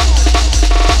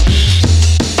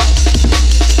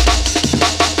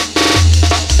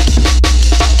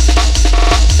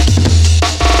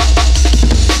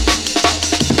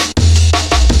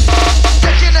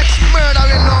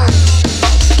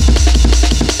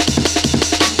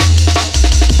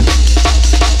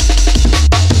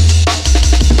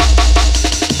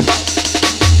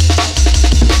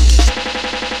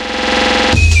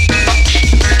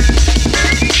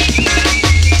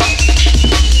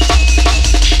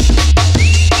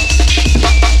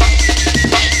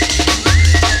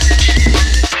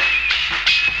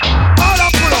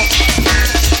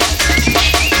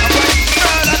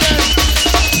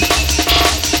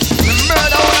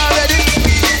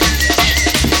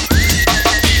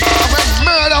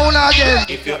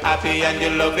 If you're happy and you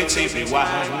love it, say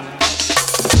rewind.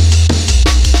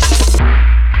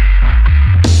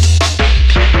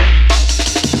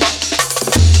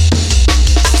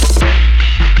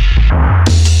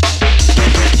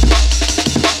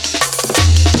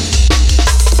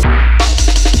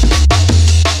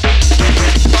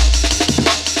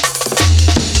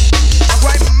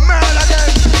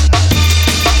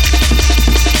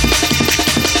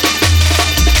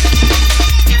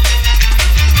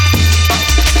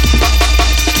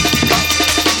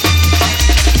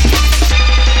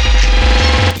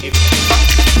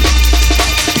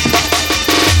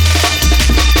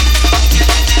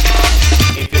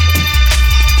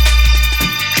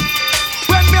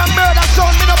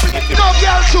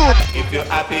 If you're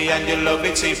happy and you love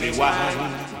it, say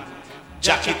rewind.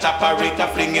 Jack it up, Rita,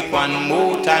 fling it one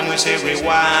more time, we say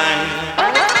rewind.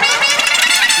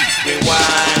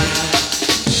 Rewind.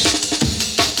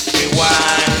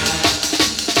 Rewind.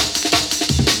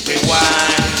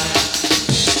 Rewind.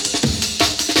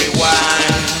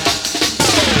 Rewind.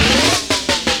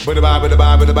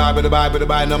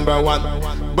 Bye, number one.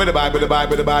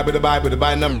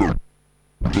 Bye, number.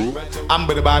 I'm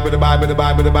with the bye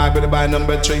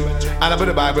number 3. And I'm with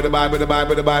the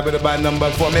bye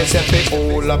number 4. Me say pick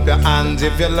all up your hands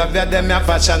if you love your them your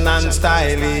fashion and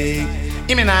styling.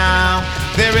 Hear me now.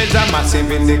 There is a massive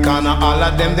in the corner. All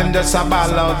of them just a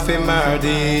ball out for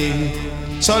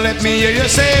murder. So let me hear you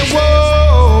say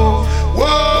whoa,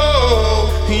 whoa,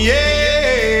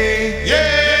 yeah,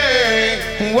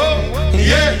 yeah, whoa,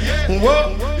 yeah,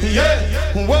 whoa, yeah,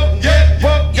 whoa, yeah,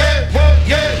 whoa, yeah, whoa,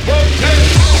 yeah, whoa, yeah.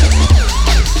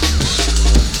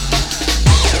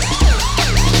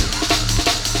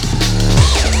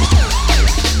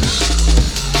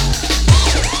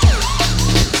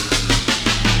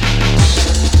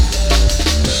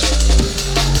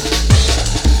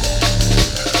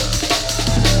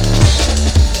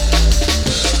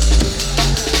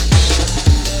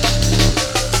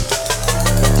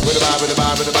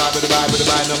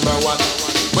 Number 1.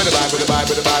 With the bye number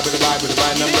 2.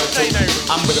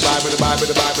 I'm with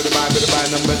the bye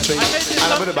number 3.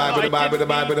 And I'm with the bye number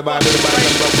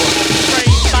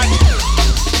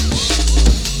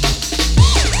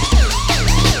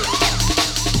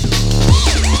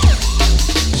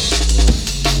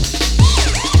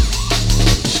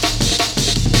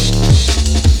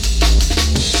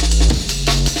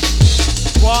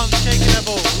 4. One, shaking the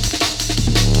ball.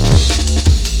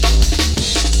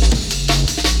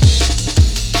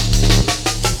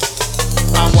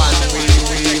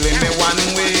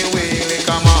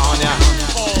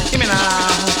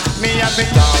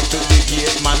 Talk to the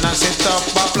gate man and set up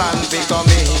a plan to come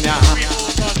in, yeah.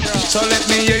 So let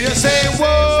me hear you say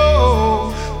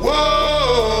whoa,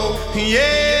 whoa,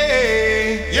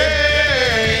 yeah,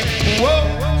 yeah, whoa,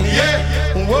 yeah,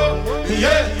 whoa,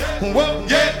 yeah, whoa,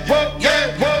 yeah, whoa,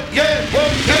 yeah, whoa, yeah, whoa,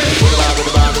 yeah. With the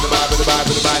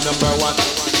bye number 1.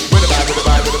 With the bye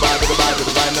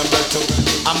number 2.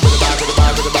 I'm with the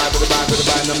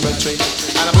bye number 3.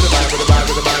 And I'm with the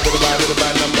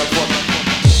bye number 4.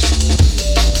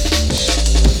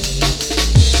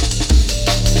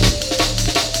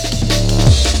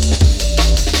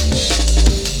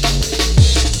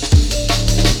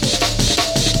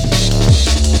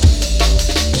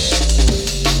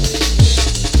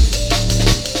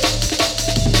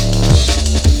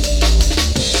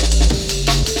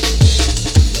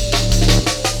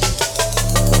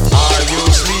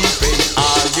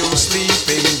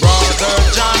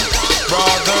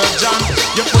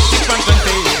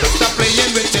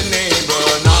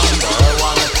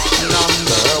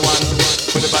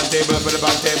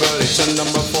 it's a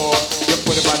number 4. You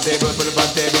put it on table,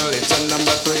 it's a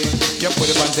number 3. You put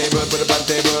it on table,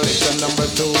 it's a number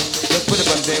 2. Just put it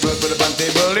on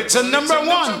table, it's a number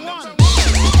 1.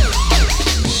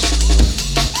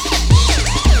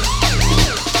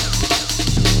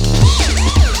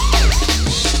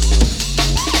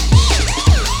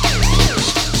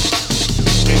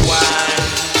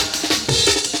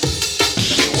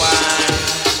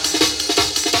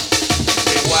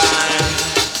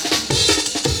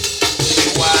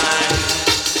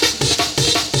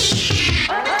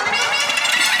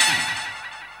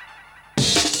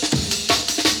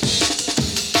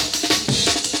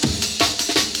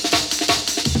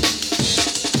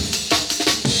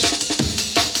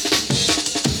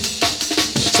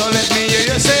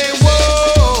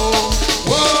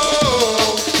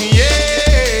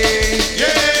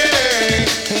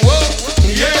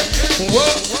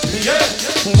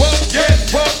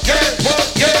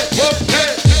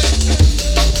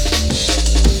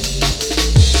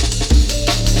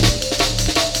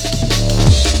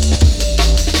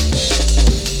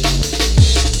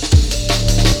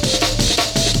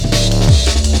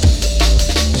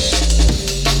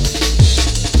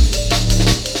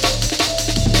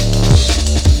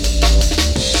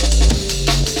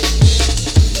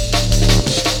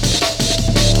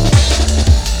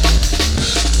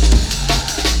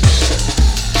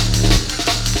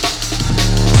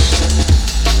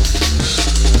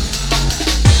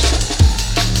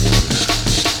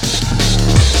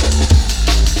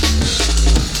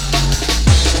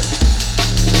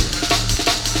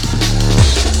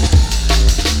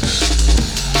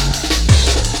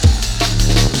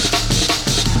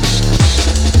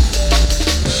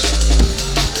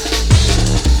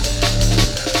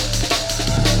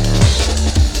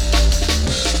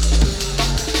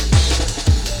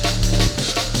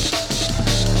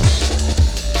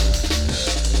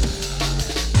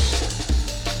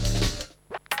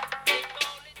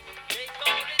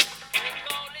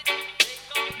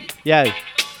 Yo.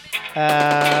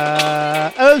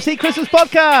 OMC XMAS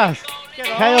Podcast.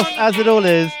 Chaos as it all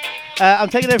is. I'm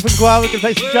taking over from Gwarn. We're going to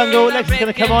play some jungle. Lex is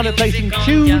going to come on and play some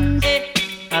tunes.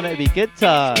 And it'll be good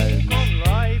times.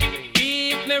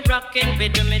 Keep me rocking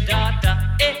with me daughter.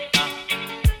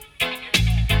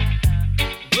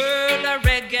 World of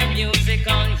reggae music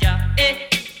on ya.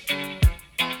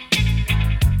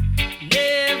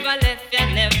 Never left ya,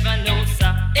 never know,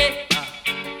 sir.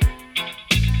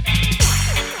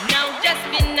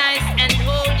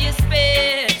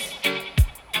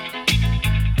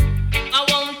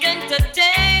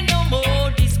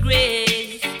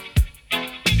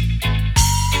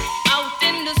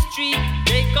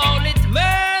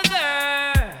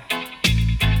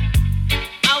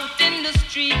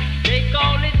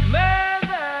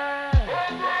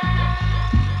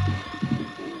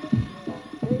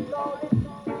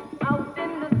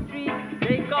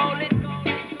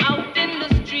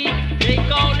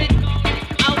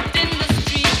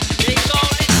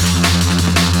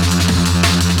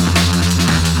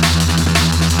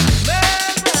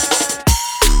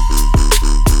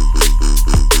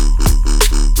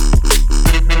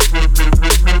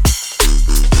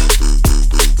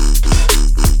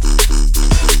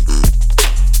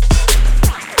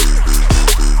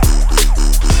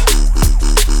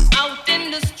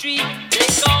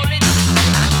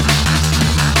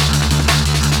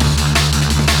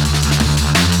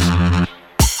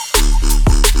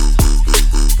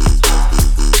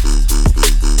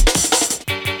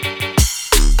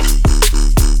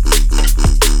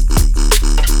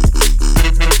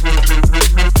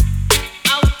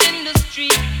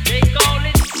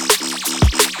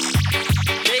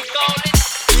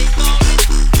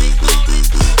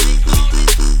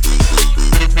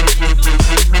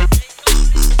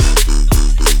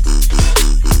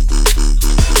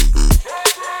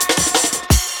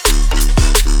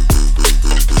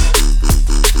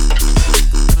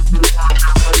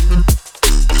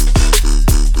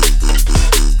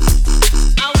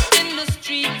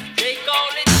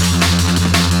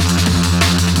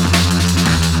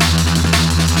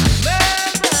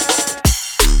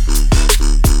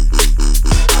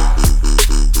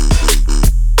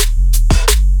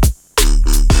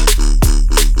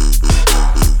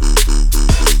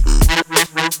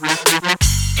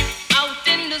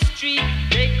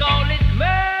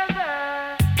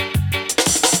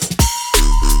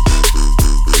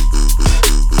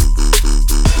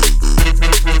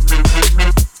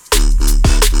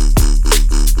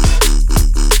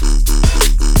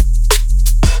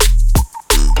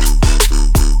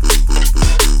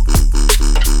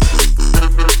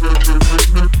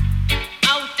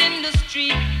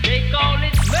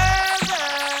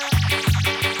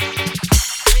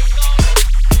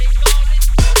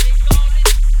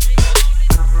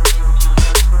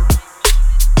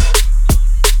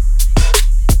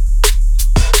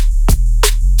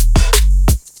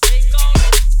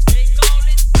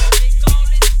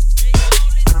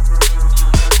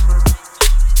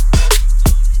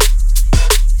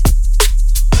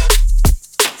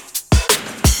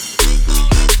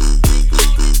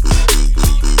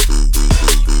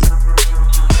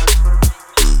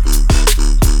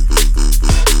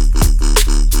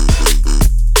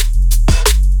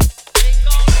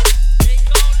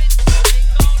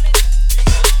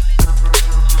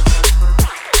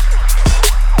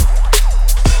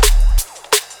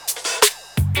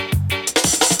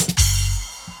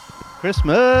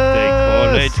 Christmas. They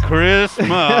call it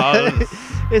Christmas.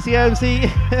 It's the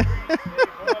OMC.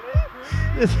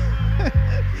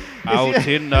 Out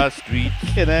in the street,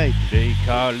 they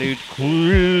call it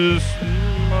Christmas.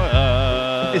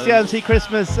 It's the OMC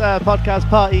Christmas podcast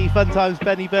party, fun times,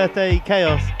 Benny birthday,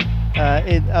 chaos.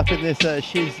 Up in this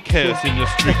shiz. Chaos in the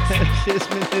streets.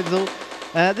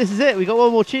 Shiz. This is it. We got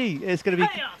one more cheat. It's going to be.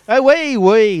 Oh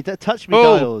wait! Don't touch me,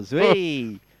 dials.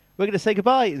 Wait. We're going to say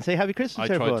goodbye and say Happy Christmas,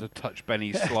 everyone. I tried to touch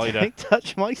Benny's slider. Don't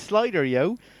touch my slider,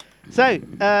 yo. So,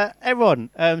 everyone,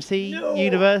 OMC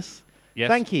Universe. Yes.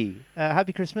 Thank you.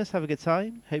 Happy Christmas. Have a good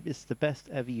time. Hope it's the best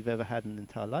ever you've ever had in an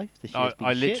entire life. This year's been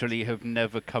I shit. literally have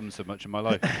never come so much in my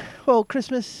life. Well,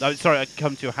 Christmas. No, sorry, I've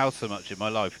come to your house so much in my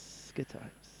life. It's good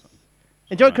times.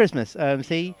 Enjoy Christmas.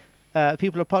 OMC.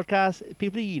 People of podcast,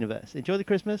 people of universe. Enjoy the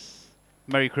Christmas.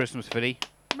 Merry Christmas, Fiddy.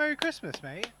 Merry Christmas,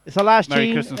 mate. It's our last Merry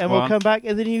tune, Christmas, and we'll Gwarn. come back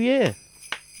in the new year.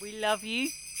 We love you.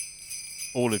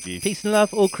 All of you. Peace and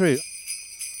love, all crew.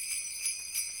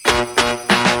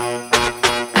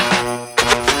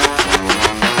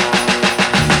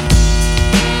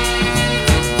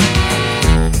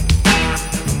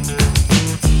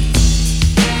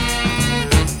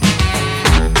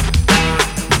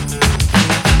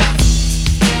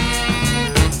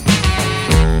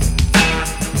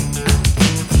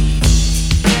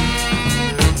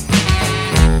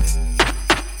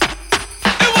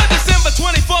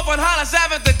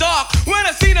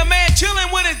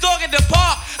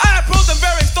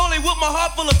 My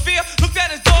heart full of fear, looked at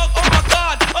his dog, oh my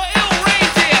God, a ill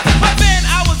reindeer. But then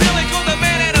I was ill and called the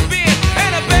man had a beard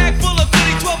and a bag full of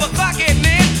goodies, 12 o'clock at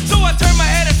night. So I turned my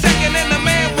head a second and the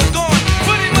man was gone.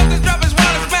 But he must have dropped his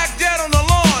wallet smack dead on the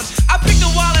lawn. I picked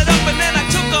the wallet up and then I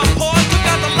took a pause, took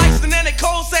out the lights and then it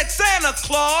cold said Santa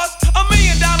Claus. $1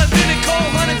 million in it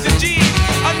cold, hundreds of G's.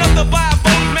 Enough to buy a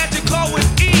boat, magic car with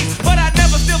ease. But I'd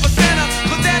never steal for Santa,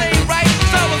 cause that ain't right.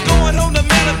 So I was going home to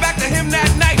mail it back to him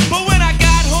that night. But when I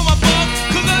got home, I bugged,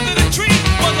 cause under the tree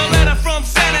was a letter from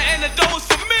Santa and the door was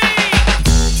for me.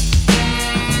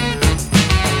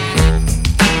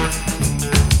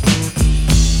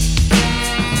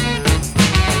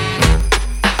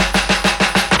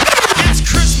 It's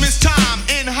Christmas time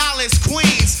in Hollis,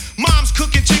 Queens. Mom's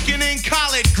cooking chicken and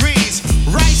collard greens,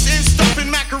 rice and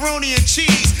stuffing, macaroni and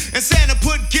cheese. And Santa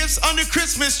put gifts under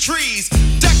Christmas trees.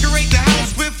 Decorate the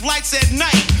house with lights at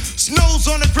night. Snow's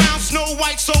on the ground, snow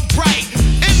white so bright.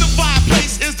 In the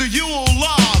fireplace is the Yule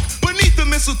log. Beneath the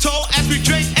mistletoe as we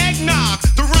drink eggnog.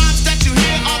 The rhymes that you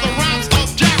hear are the rhymes of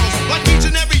carols. Like each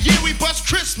and every year we bust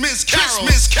Christmas carols.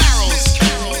 Christmas carols.